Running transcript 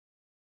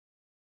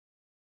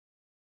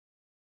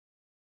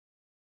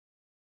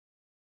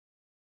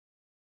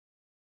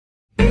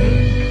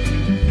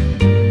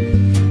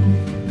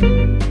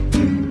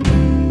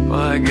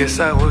guess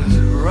I was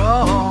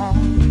wrong,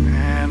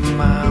 and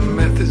my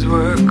methods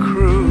were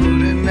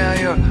crude, and now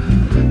you're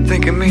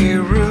thinking me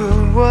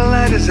rude. Well,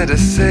 I just had to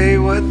say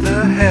what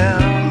the hell,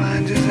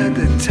 I just had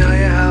to tell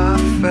you how I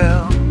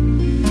felt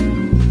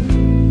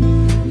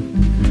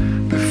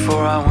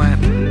before I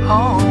went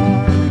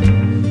home.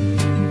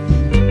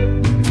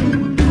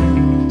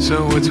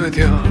 So what's with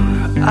your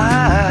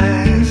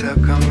eyes? How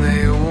come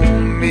they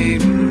won't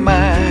meet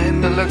mine?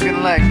 They're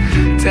looking like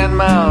 10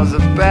 miles of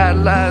bad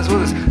lies. Well,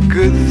 this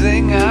good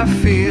thing I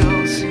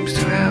feel seems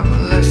to have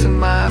lessened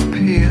my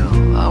appeal.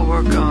 I'll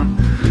work on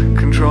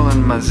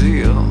controlling my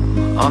zeal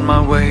on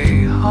my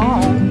way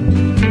home.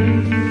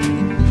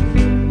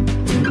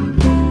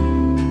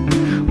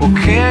 Well,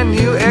 can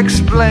you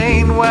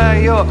explain why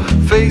your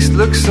face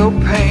looks so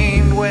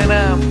pained when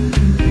I'm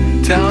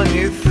telling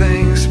you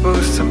things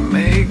supposed to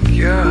make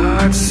your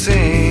heart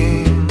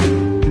sing?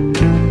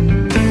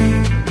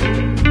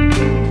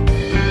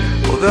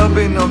 Well, there'll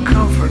be no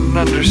comfort in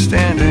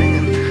understanding,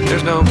 and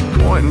there's no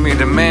point in me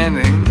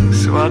demanding,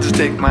 so I'll just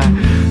take my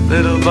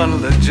little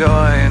bundle of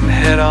joy and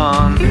head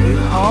on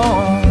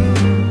home.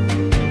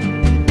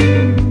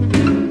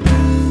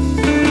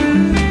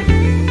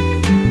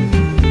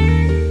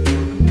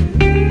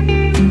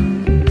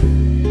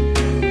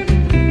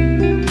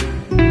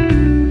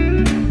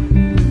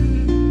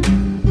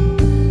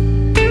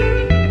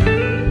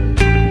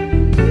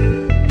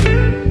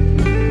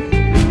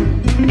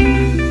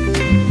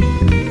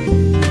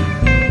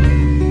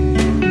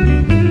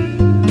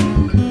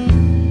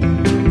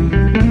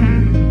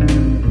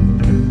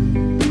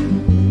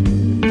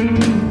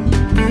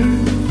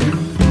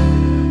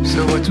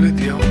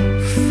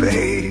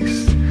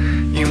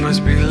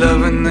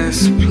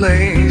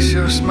 Place.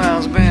 Your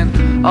smile's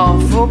been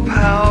awful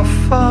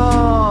powerful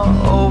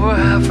over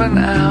half an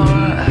hour.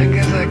 I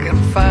guess I can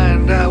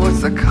find out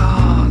what's the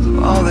cause.